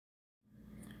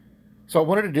So I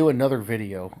wanted to do another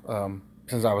video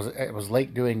since it was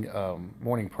late doing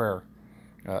morning prayer,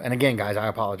 and again, guys, I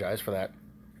apologize for that.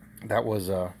 That was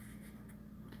a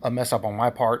mess up on my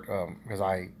part because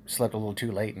I slept a little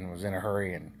too late and was in a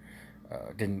hurry and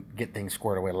didn't get things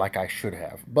squared away like I should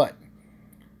have. But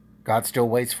God still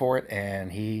waits for it,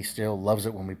 and He still loves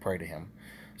it when we pray to Him.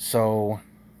 So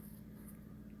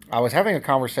I was having a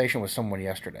conversation with someone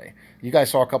yesterday. You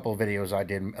guys saw a couple of videos I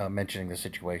did mentioning the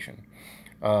situation.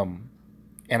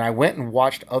 And I went and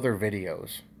watched other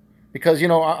videos because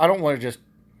I don't want to just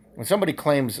when somebody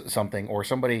claims something or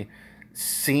somebody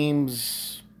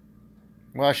seems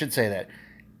well, I should say that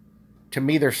to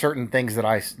me there's certain things that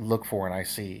I look for and I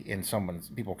see in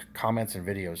people's comments and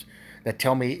videos that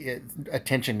tell me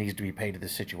attention needs to be paid to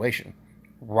this situation,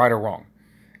 right or wrong.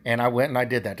 And I went and I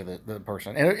did that to the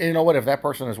person. And you know what? If that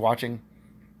person is watching,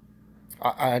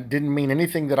 I didn't mean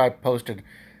anything that I posted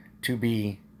to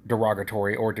be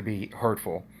derogatory or to be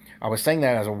hurtful. I was saying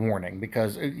that as a warning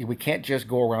because we can't just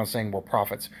go around saying we're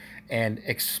prophets and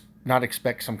not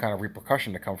expect some kind of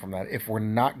repercussion to come from that if we're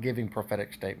not giving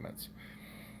prophetic statements.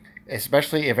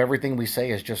 Especially if everything we say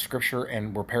is just scripture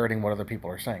and we're parroting what other people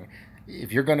are saying.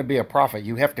 If you're going to be a prophet,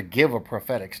 you have to give a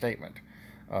prophetic statement.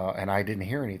 And I didn't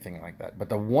hear anything like that. But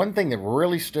the one thing that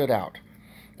really stood out,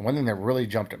 the one thing that really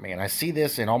jumped at me, and I see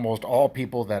this in almost all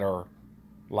people that are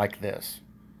like this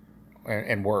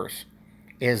and worse,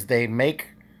 is they make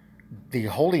the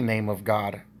holy name of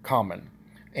God common,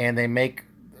 and they make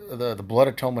the blood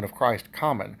atonement of Christ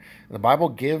common. The Bible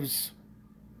gives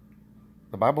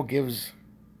a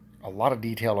lot of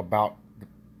detail about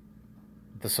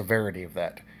the severity of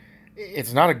that.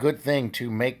 It's not a good thing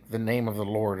to make the name of the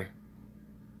Lord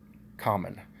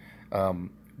common.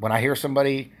 When I hear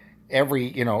somebody,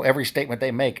 every statement they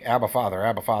make, Abba Father,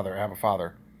 Abba Father, Abba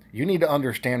Father, you need to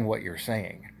understand what you're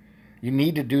saying. You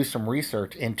need to do some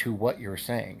research into what you're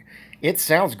saying. It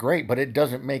sounds great, but it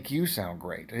doesn't make you sound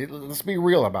great. Let's be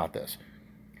real about this.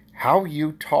 How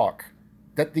you talk,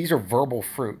 that these are verbal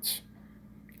fruits,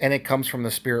 and it comes from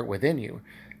the Spirit within you.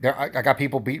 I got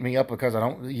people beating me up because I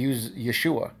don't use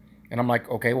Yeshua, and I'm like,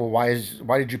 okay, well, why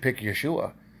did you pick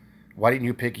Yeshua? Why didn't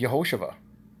you pick Yehoshua?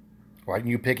 Why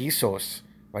didn't you pick Isos?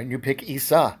 Why didn't you pick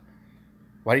Isa?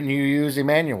 Why didn't you use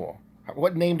Emmanuel?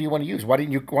 What name do you want to use? Why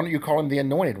don't you call him the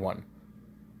Anointed One?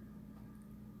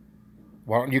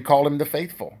 Why don't you call him the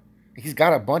Faithful? He's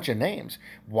got a bunch of names.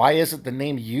 Why is it the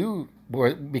name you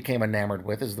became enamored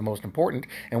with is the most important,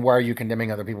 and why are you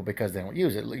condemning other people because they don't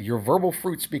use it? Your verbal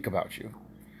fruits speak about you.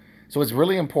 So it's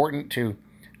really important to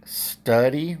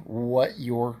study what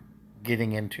you're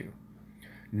getting into.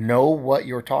 Know what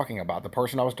you're talking about. The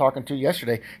person I was talking to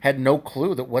yesterday had no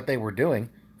clue that what they were doing,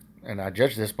 and I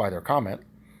judged this by their comment,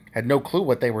 had no clue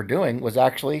what they were doing was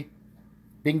actually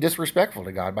being disrespectful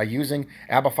to God by using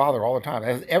Abba Father all the time.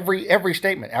 As every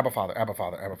statement, Abba Father, Abba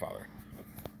Father, Abba Father.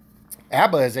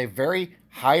 Abba is a very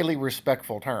highly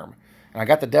respectful term. And I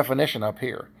got the definition up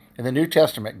here. In the New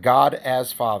Testament, God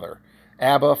as Father.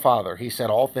 Abba Father. He said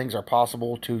all things are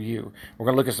possible to you. We're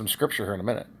going to look at some scripture here in a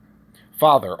minute.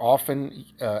 Father, often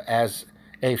as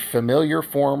a familiar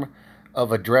form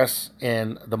of address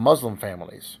in the Muslim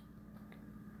families.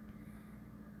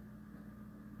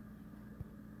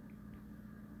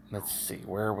 Let's see,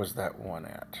 where was that one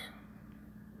at?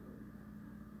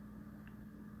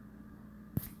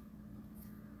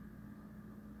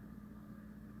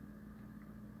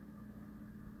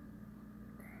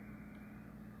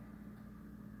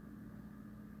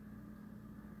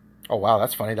 Oh, wow,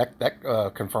 that's funny.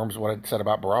 That confirms what it said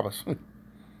about Barabbas.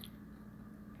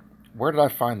 Where did I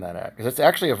find that at? Because it's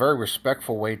actually a very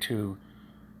respectful way to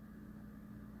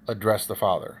address the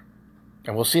Father.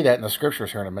 And we'll see that in the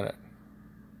scriptures here in a minute.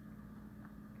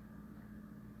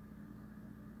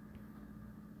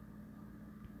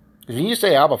 Because when you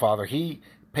say Abba Father, He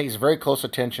pays very close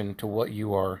attention to what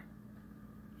you are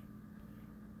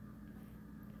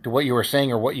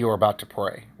saying or what you are about to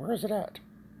pray. Where is it at?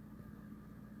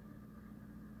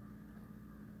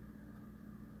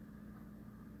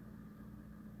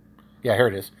 Yeah, here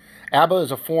it is. Abba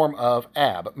is a form of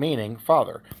Ab, meaning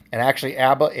father. And actually,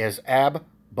 Abba is Abba.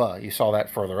 You saw that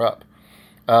further up.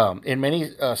 In many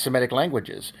Semitic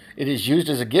languages, it is used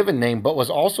as a given name, but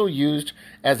was also used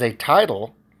as a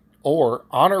title or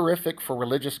honorific for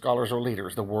religious scholars or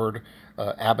leaders. The word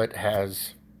abbot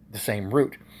has the same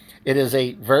root. It is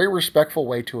a very respectful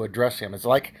way to address him. It's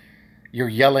like you're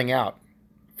yelling out,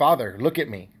 Father, look at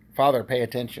me. Father, pay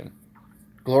attention.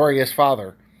 Glorious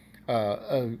Father,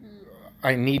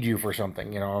 I need you for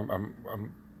something.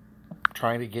 I'm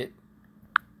trying to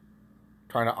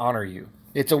honor you.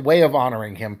 It's a way of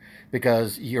honoring him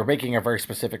because you're making a very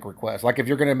specific request. Like if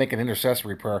you're going to make an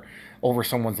intercessory prayer over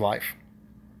someone's life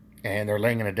and they're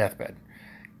laying in a deathbed,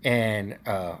 and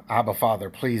Abba Father,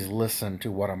 please listen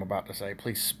to what I'm about to say.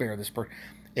 Please spare this person.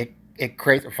 It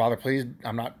creates, Father, please.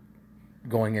 I'm not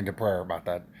going into prayer about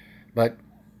that, but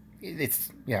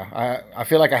it's, yeah. I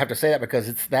feel like I have to say that because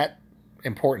it's that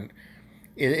important.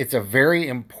 It's a very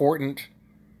important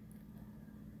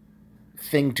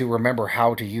thing to remember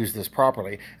how to use this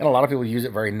properly, and a lot of people use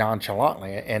it very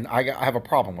nonchalantly, and I have a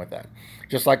problem with that.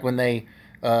 Just like when they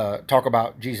talk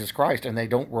about Jesus Christ and they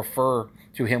don't refer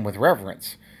to him with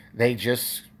reverence, they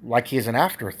just, like he's an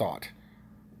afterthought.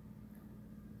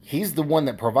 He's the one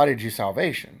that provided you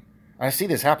salvation. I see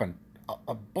this happen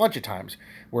a bunch of times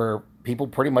where people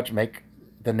pretty much make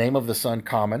the name of the Son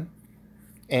common,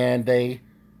 and the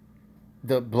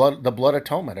blood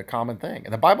atonement a common thing.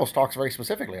 And the Bible talks very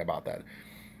specifically about that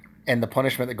and the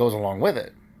punishment that goes along with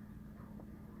it.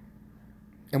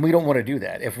 And we don't want to do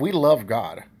that. If we love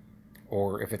God,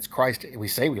 or if it's Christ, we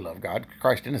say we love God,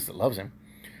 Christ in us that loves him,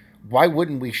 why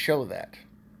wouldn't we show that?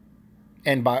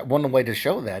 And by one way to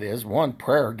show that is, one,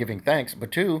 prayer, giving thanks,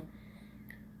 but two,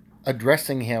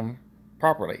 addressing him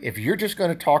properly. If you're just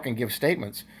going to talk and give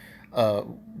statements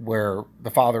where the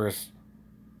Father is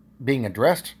being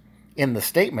addressed in the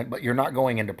statement, but you're not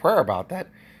going into prayer about that,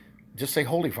 just say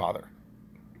Holy Father.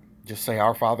 Just say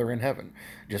Our Father in heaven.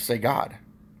 Just say God.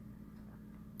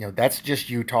 That's just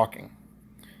you talking.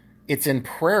 It's in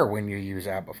prayer when you use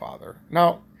Abba Father.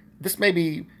 Now, this may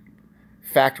be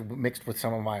fact mixed with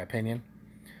some of my opinion,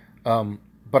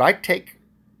 but I take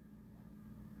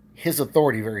his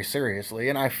authority very seriously,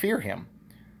 and I fear him.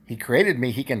 He created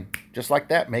me. He can, just like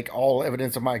that, make all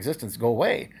evidence of my existence go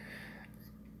away.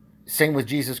 Same with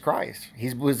Jesus Christ.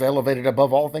 He was elevated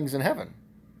above all things in heaven.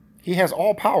 He has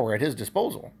all power at his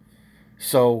disposal.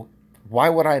 So why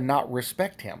would I not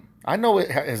respect him? I know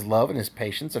his love and his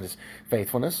patience and his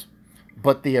faithfulness,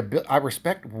 but I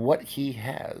respect what he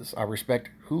has. I respect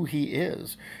who he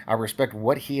is. I respect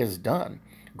what he has done.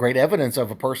 Great evidence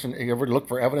of a person. You ever look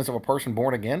for evidence of a person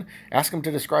born again? Ask him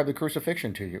to describe the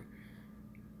crucifixion to you.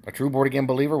 A true born again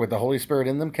believer with the Holy Spirit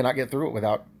in them cannot get through it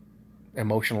without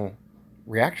emotional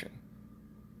reaction.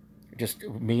 Just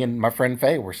me and my friend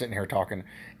Faye were sitting here talking,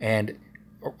 and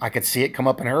I could see it come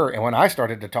up in her. And when I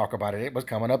started to talk about it, it was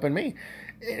coming up in me.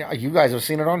 You guys have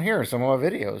seen it on here in some of my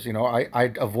videos.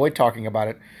 I avoid talking about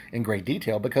it in great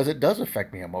detail because it does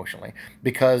affect me emotionally.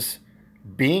 Because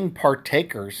being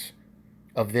partakers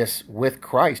of this with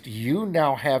Christ, you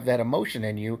now have that emotion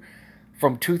in you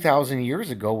from 2,000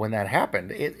 years ago when that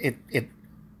happened.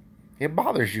 It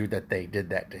bothers you that they did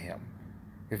that to him.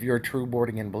 If you're a true born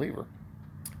again believer,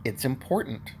 it's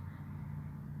important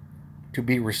to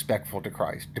be respectful to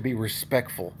Christ, to be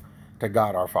respectful to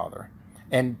God our Father.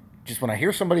 And just when I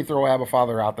hear somebody throw Abba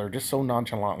Father out there just so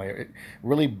nonchalantly, it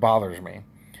really bothers me.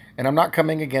 And I'm not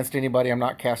coming against anybody. I'm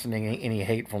not casting any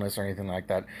hatefulness or anything like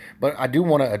that. But I do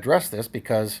want to address this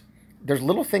because there's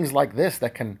little things like this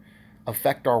that can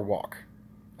affect our walk.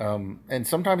 And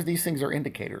sometimes these things are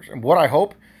indicators. And what I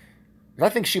hope is I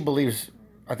think she believes.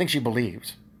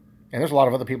 And there's a lot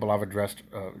of other people I've addressed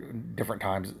different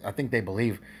times. I think they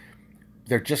believe.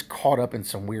 They're just caught up in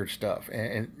some weird stuff.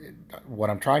 And what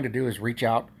I'm trying to do is reach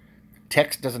out.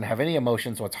 Text doesn't have any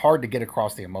emotion, so it's hard to get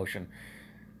across the emotion.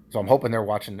 So I'm hoping they're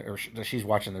watching, or she's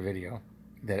watching the video.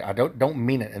 That I don't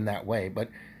mean it in that way, but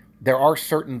there are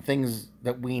certain things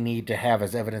that we need to have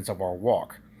as evidence of our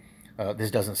walk.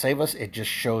 This doesn't save us. It just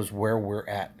shows where we're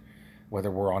at, whether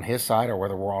we're on his side or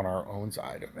whether we're on our own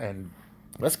side. And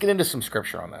let's get into some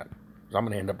scripture on that, because I'm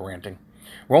going to end up ranting.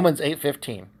 Romans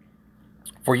 8:15.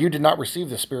 For you did not receive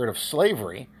the spirit of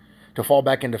slavery to fall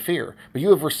back into fear, but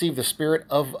you have received the spirit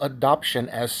of adoption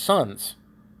as sons,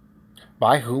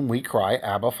 by whom we cry,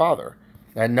 Abba, Father.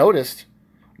 And notice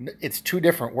it's two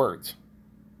different words.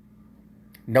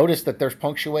 Notice that there's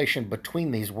punctuation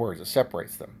between these words. It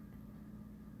separates them.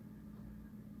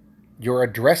 You're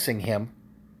addressing him.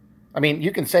 I mean,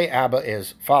 you can say Abba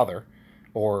is Father,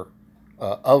 or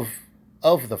of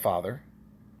the Father.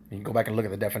 You can go back and look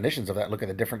at the definitions of that, look at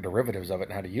the different derivatives of it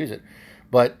and how to use it.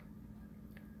 But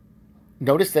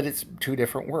notice that it's two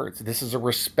different words. This is a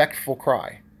respectful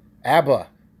cry. Abba,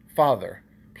 Father,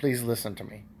 please listen to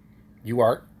me. You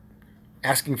are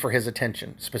asking for his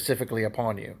attention specifically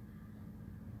upon you.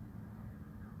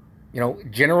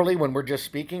 Generally when we're just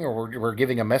speaking or we're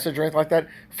giving a message or anything like that,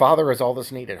 Father is all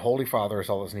that's needed. Holy Father is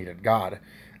all that's needed. God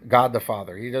the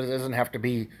Father. He doesn't have to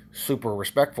be super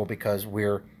respectful because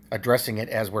we're addressing it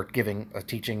as we're giving a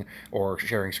teaching or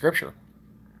sharing scripture.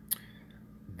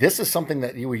 This is something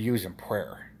that you would use in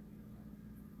prayer.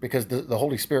 because the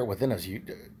Holy Spirit within us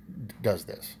does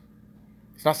this.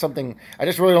 It's not something. I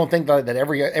just really don't think that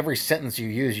every sentence you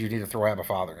use, you need to throw Abba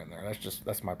Father in there.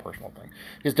 That's my personal thing.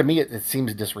 Because to me, it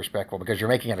seems disrespectful because you're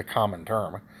making it a common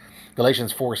term.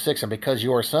 Galatians 4:6, and because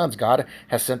you are sons, God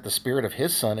has sent the Spirit of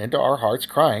His Son into our hearts,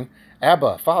 crying,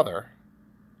 Abba, Father.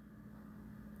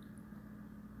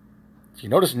 So you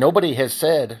notice nobody has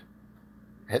said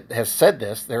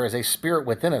this. There is a Spirit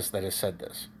within us that has said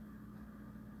this.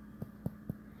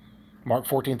 Mark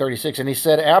 14:36, and He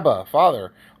said, Abba,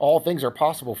 Father, all things are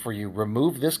possible for you.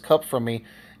 Remove this cup from me,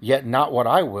 yet not what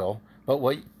I will, but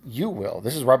what you will.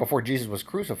 This is right before Jesus was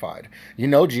crucified. You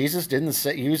know, Jesus didn't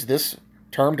use this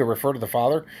term to refer to the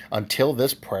Father until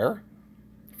this prayer.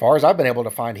 As far as I've been able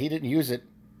to find, He didn't use it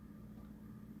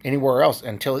anywhere else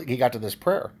until He got to this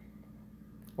prayer.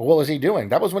 Well, what was He doing?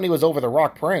 That was when He was over the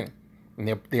rock praying,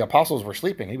 and the apostles were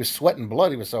sleeping. He was sweating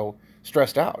blood. He was so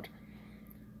stressed out.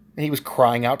 And He was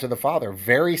crying out to the Father,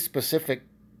 very specific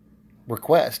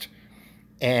request,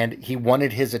 and He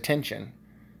wanted His attention.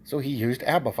 So He used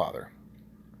Abba, Father.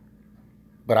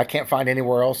 But I can't find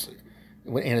anywhere else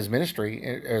in His ministry,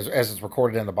 as it's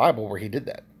recorded in the Bible, where He did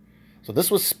that. So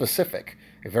this was specific,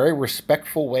 a very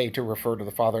respectful way to refer to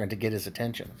the Father and to get His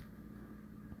attention.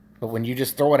 But when you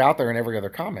just throw it out there in every other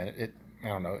comment, I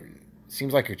don't know, it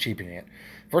seems like you're cheapening it.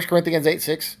 1 Corinthians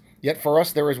 8:6, yet for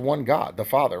us there is one God, the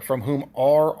Father, from whom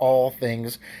are all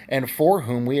things, and for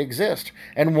whom we exist,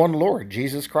 and one Lord,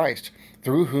 Jesus Christ,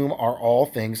 through whom are all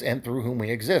things, and through whom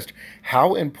we exist.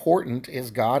 How important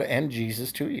is God and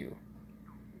Jesus to you?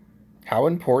 How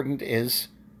important is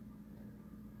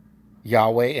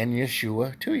Yahweh and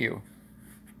Yeshua to you?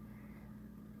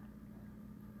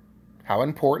 How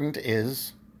important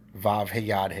is Vav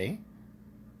Heyadhe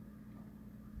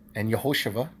and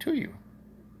Yehoshua to you?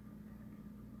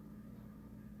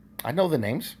 I know the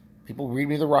names. People read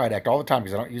me the Riot Act all the time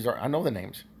because I don't use I know the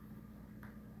names.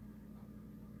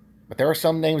 But there are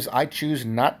some names I choose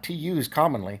not to use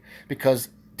commonly because,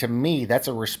 to me, that's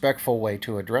a respectful way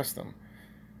to address them.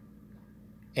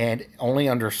 And only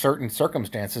under certain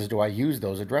circumstances do I use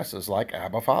those addresses, like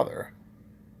Abba, Father.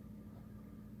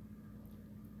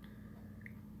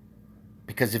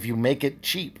 Because if you make it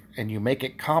cheap and you make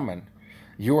it common,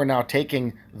 you are now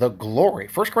taking the glory.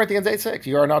 1 Corinthians 8:6,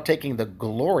 you are now taking the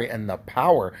glory and the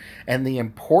power and the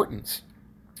importance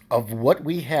of what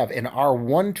we have in our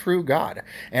one true God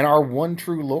and our one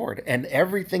true Lord and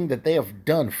everything that they have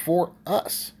done for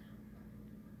us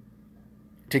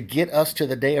to get us to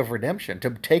the day of redemption,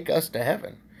 to take us to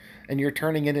heaven. And you're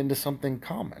turning it into something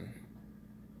common.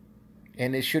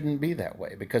 And it shouldn't be that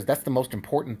way, because that's the most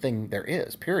important thing there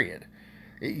is, period.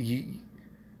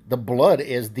 The blood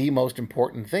is the most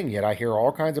important thing, yet I hear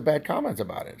all kinds of bad comments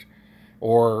about it.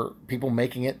 Or people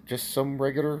making it just some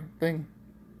regular thing.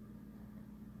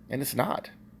 And it's not.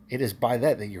 It is by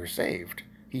that you're saved.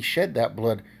 He shed that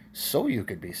blood so you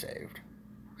could be saved.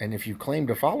 And if you claim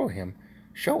to follow Him,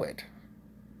 show it.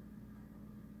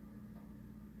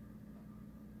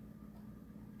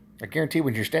 I guarantee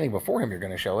when you're standing before Him, you're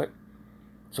going to show it.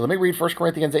 So let me read 1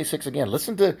 Corinthians 8:6 again.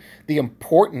 Listen to the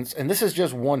importance, and this is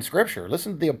just one scripture.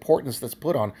 Listen to the importance that's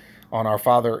put on our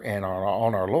Father and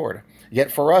on our Lord.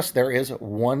 Yet for us there is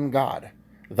one God,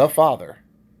 the Father.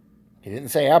 He didn't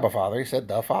say Abba, Father. He said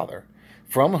the Father,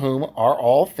 from whom are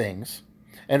all things,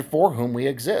 and for whom we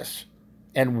exist.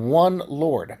 And one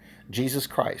Lord, Jesus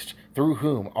Christ, through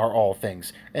whom are all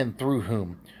things, and through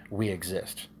whom we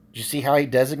exist. Do you see how He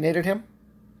designated Him?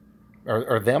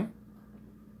 Or them?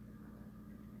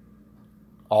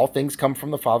 All things come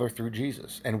from the Father through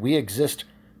Jesus, and we exist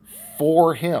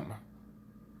for Him.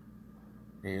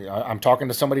 I'm talking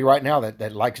to somebody right now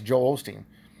that likes Joel Osteen,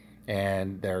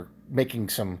 and they're making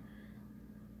some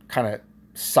kind of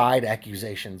side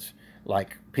accusations,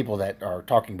 like people that are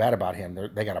talking bad about him.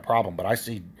 They got a problem, but I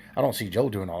don't see Joel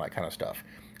doing all that kind of stuff.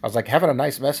 I was like, having a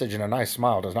nice message and a nice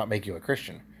smile does not make you a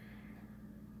Christian.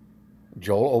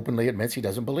 Joel openly admits he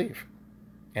doesn't believe.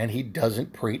 And he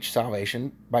doesn't preach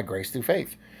salvation by grace through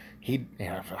faith. I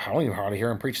don't even hardly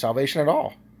hear him preach salvation at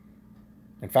all.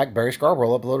 In fact, Barry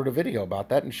Scarborough uploaded a video about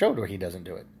that and showed where he doesn't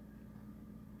do it.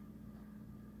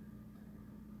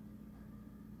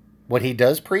 What he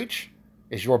does preach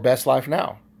is your best life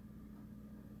now.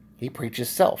 He preaches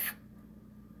self.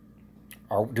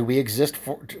 Do we exist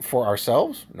for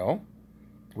ourselves? No.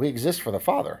 We exist for the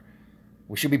Father.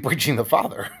 We should be preaching the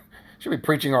Father. Should be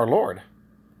preaching our Lord.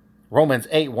 Romans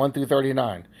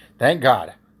 8:1-39. Thank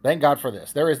God. Thank God for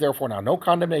this. There is therefore now no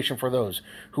condemnation for those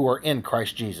who are in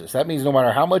Christ Jesus. That means no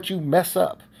matter how much you mess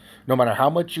up, No matter how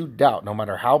much you doubt, no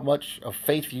matter how much of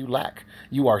faith you lack,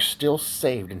 you are still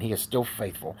saved, and he is still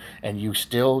faithful, and you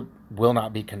still will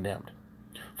not be condemned.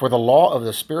 For the law of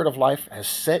the Spirit of life has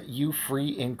set you free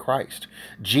in Christ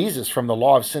Jesus from the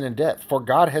law of sin and death. For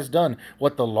God has done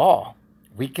what the law,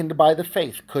 weakened by the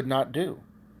faith, could not do.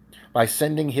 By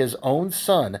sending his own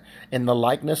Son in the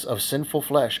likeness of sinful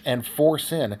flesh, and for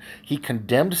sin, he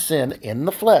condemned sin in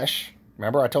the flesh.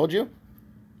 Remember I told you?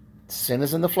 Sin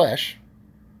is in the flesh.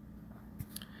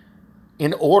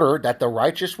 In order that the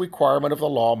righteous requirement of the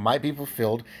law might be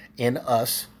fulfilled in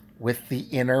us with the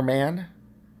inner man.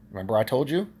 Remember I told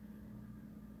you?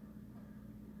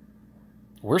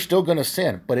 We're still going to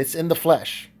sin, but it's in the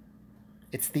flesh.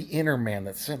 It's the inner man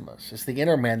that's sinless. It's the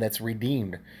inner man that's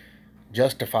redeemed,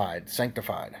 justified,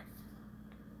 sanctified.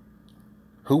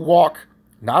 Who walk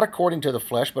not according to the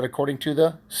flesh, but according to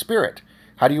the Spirit.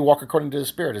 How do you walk according to the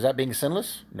Spirit? Is that being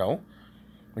sinless? No.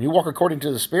 When you walk according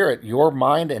to the Spirit, your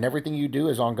mind and everything you do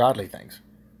is on godly things.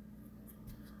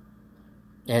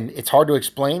 And it's hard to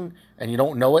explain, and you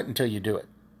don't know it until you do it.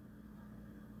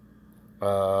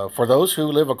 For those who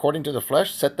live according to the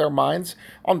flesh set their minds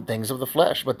on things of the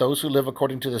flesh, but those who live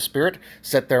according to the Spirit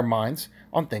set their minds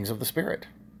on things of the Spirit.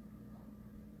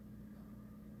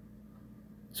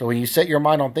 So when you set your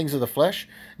mind on things of the flesh,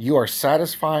 you are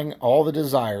satisfying all the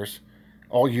desires,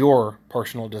 all your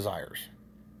personal desires.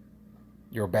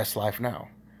 Your best life now.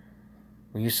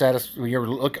 When you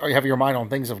have your mind on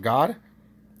things of God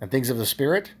and things of the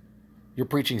Spirit, you're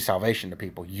preaching salvation to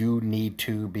people. You need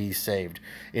to be saved.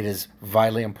 It is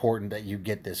vitally important that you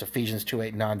get this. Ephesians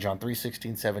 2:8-9, John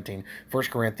 3:16-17, 1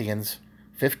 Corinthians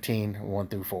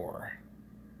 15:1-4.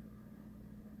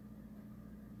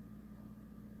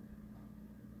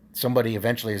 Somebody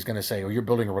eventually is going to say, oh, you're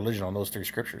building a religion on those three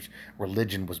scriptures.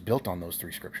 Religion was built on those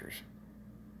three scriptures.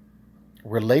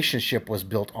 Relationship was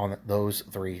built on those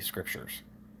three scriptures.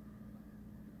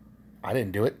 I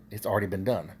didn't do it. It's already been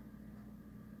done.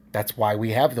 That's why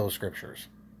we have those scriptures.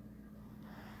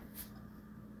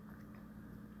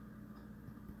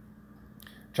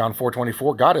 John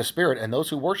 4:24, God is spirit, and those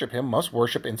who worship him must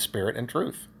worship in spirit and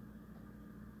truth.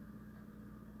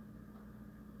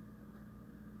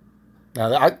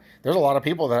 Now, there's a lot of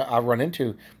people that I run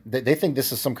into, they think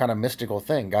this is some kind of mystical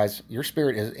thing. Guys, your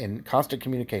spirit is in constant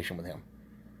communication with him.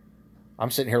 I'm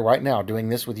sitting here right now doing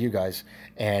this with you guys,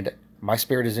 and my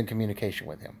spirit is in communication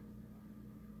with him.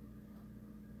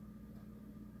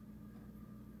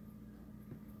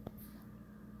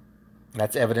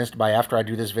 That's evidenced by after I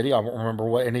do this video, I won't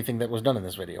remember anything that was done in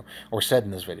this video or said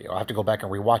in this video. I have to go back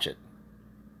and rewatch it.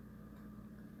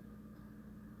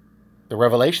 The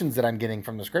revelations that I'm getting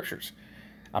from the scriptures,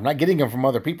 I'm not getting them from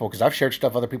other people because I've shared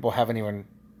stuff other people haven't even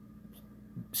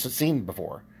seen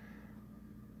before.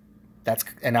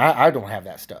 And I don't have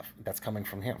that stuff. That's coming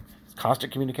from him. It's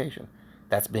constant communication.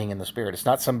 That's being in the spirit. It's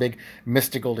not some big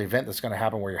mystical event that's going to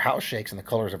happen where your house shakes and the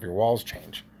colors of your walls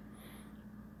change.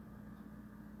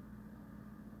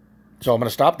 So I'm going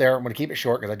to stop there. I'm going to keep it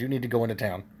short because I do need to go into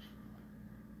town.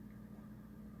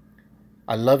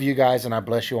 I love you guys and I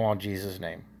bless you all in Jesus'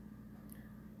 name.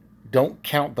 Don't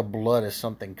count the blood as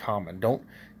something common. Don't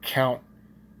count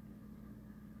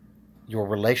your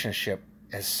relationship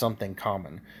as something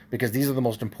common, because these are the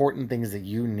most important things that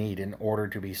you need in order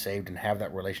to be saved and have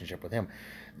that relationship with him.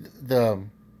 The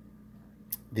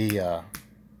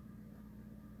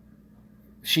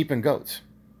sheep and goats.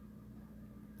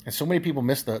 And so many people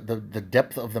miss the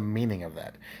depth of the meaning of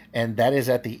that. And that is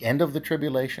at the end of the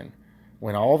tribulation,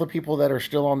 when all the people that are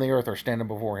still on the earth are standing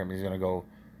before him, he's going to go,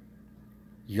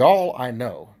 y'all, I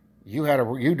know.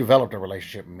 You developed a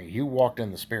relationship with me. You walked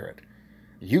in the Spirit.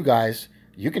 You guys,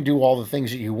 you can do all the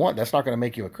things that you want. That's not going to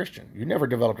make you a Christian. You never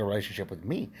developed a relationship with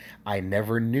me. I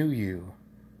never knew you.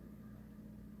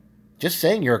 Just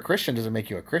saying you're a Christian doesn't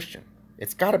make you a Christian.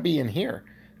 It's got to be in here.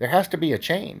 There has to be a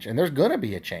change, and there's going to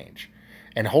be a change.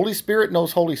 And Holy Spirit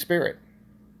knows Holy Spirit.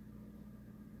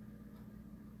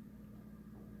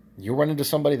 You run into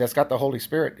somebody that's got the Holy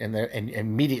Spirit in there, and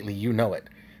immediately you know it.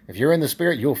 If you're in the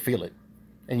Spirit, you'll feel it.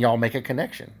 And y'all make a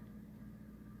connection.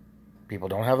 People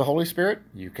don't have the Holy Spirit,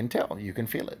 you can tell. You can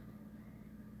feel it.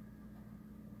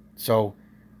 So,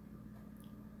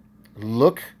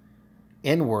 look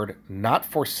inward, not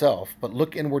for self, but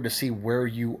look inward to see where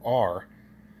you are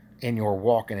in your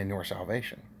walk and in your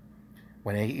salvation.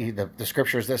 When the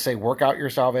scriptures that say work out your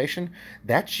salvation,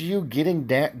 that's you getting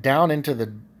down into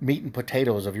the meat and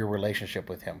potatoes of your relationship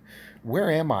with him.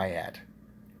 Where am I at?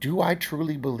 Do I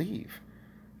truly believe?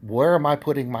 Where am I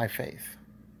putting my faith?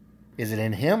 Is it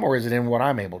in him, or is it in what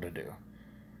I'm able to do?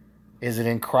 Is it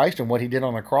in Christ and what he did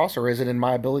on the cross, or is it in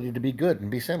my ability to be good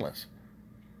and be sinless?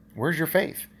 Where's your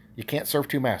faith? You can't serve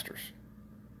two masters.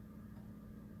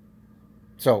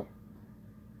 So,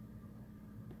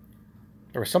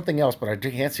 there was something else, but I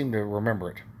can't seem to remember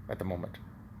it at the moment.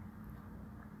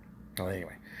 Well,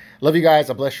 anyway, love you guys.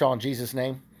 I bless y'all in Jesus'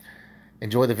 name.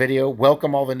 Enjoy the video.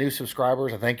 Welcome all the new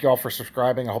subscribers. I thank you all for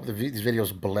subscribing. I hope these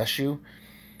videos bless you.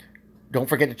 Don't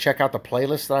forget to check out the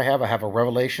playlist that I have. I have a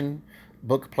Revelation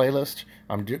book playlist.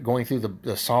 I'm going through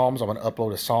the Psalms. I'm going to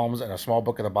upload a Psalms and a small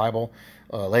book of the Bible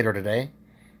later today.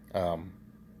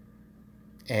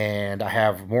 And I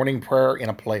have morning prayer in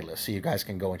a playlist, so you guys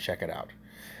can go and check it out.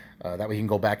 That way you can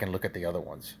go back and look at the other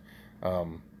ones.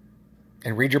 And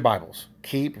read your Bibles.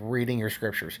 Keep reading your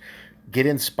scriptures. Get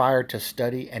inspired to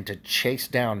study and to chase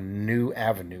down new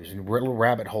avenues and little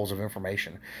rabbit holes of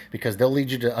information, because they'll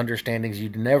lead you to understandings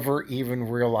you'd never even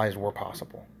realized were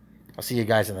possible. I'll see you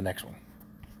guys in the next one.